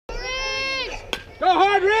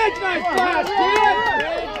Ridge, nice pass, kid.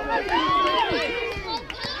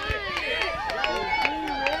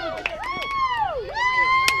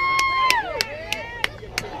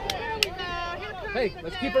 Hey,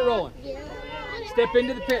 let's keep it rolling. Step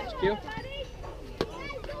into the pitch, Q.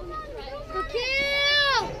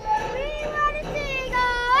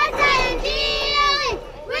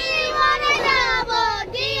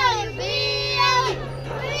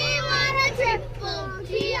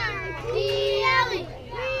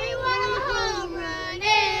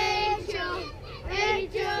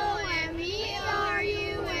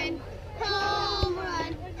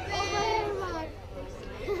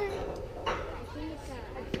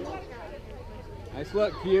 Nice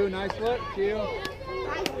look, Q. Nice look, Q.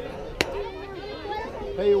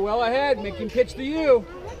 Hey, you're well ahead. Make him pitch to you.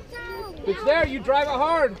 If it's there, you drive it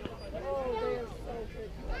hard.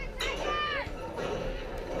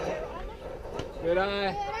 Good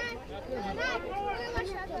eye.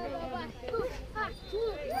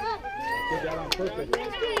 Did that on purpose.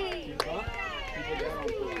 You thought? You did that on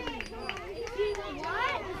purpose.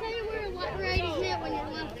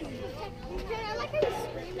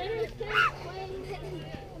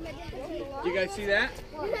 Do you guys see that?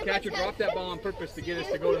 The catcher dropped that ball on purpose to get us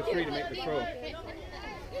to go to 3 to make the throw.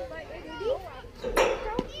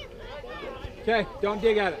 Okay, don't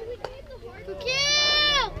dig at it.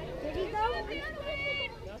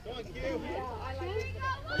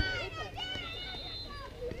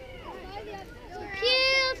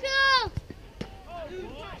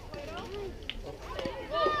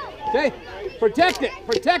 Okay, protect it,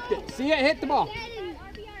 protect it. See it hit the ball.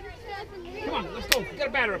 Come on, let's go. We got a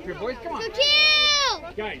batter up here, boys. Come on. Let's go,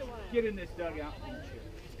 Q! Guys, get in this dugout.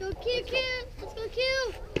 Let's go, Q, Q. Let's go, Q.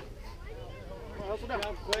 Help it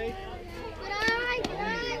out, Clay. Good eye, good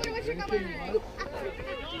eye. What's your number? Q!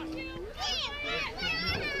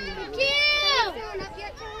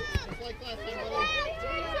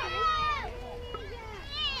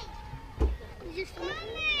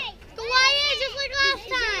 Go Wyatt, just like last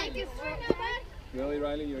time. Really,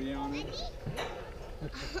 Riley? You're yawning?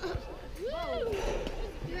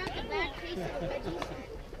 You're at the back face of the veggies.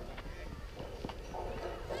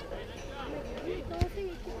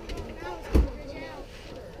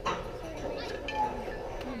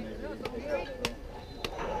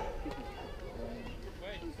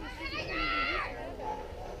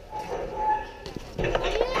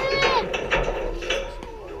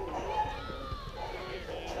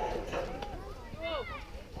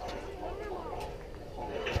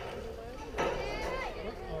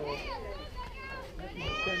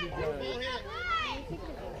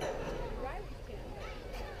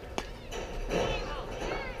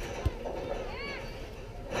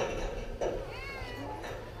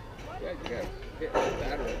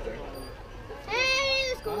 Hey,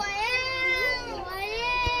 let's go Wyatt!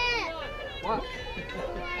 Wyatt! What?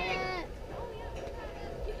 Wyatt!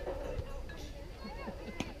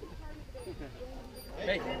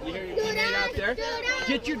 Hey, you hear your teammate out there?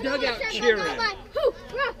 Get your dugout cheering. Cheer on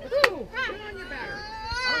your batter.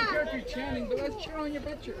 I don't care if you're chanting, but let's cheer on your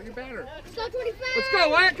batter. Let's go 25. Let's go,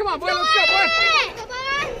 Wyatt. Come on, boy. Let's go, boy. Come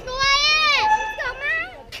on, let's go Wyatt! Let's go, man!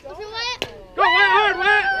 Let's go Wyatt! Go, Wyatt, hard,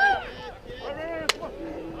 Wyatt!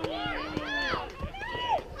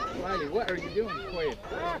 Riley, what are you doing, Quaid?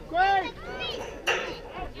 Quaid!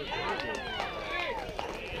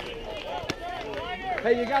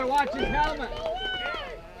 Hey, you gotta watch his helmet.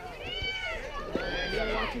 You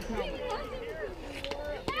gotta watch his helmet.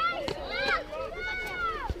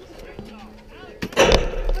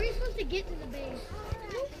 Are you supposed to get to the base?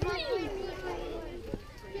 Go Riley!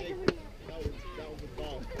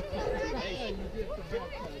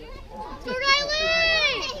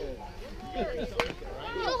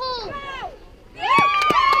 Go home!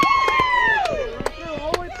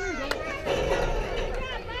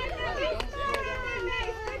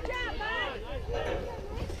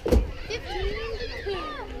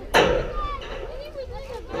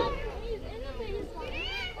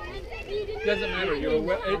 Doesn't matter.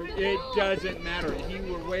 It doesn't matter. You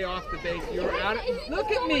were way off the base. You were out of.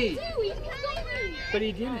 Look at me. But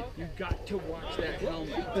he didn't. You got to watch that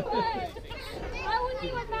helmet.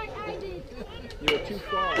 You were too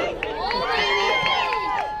far.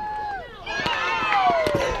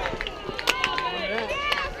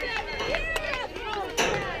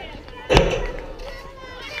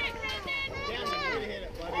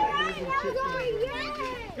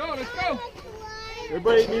 Go, let's go.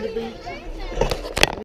 Everybody need to be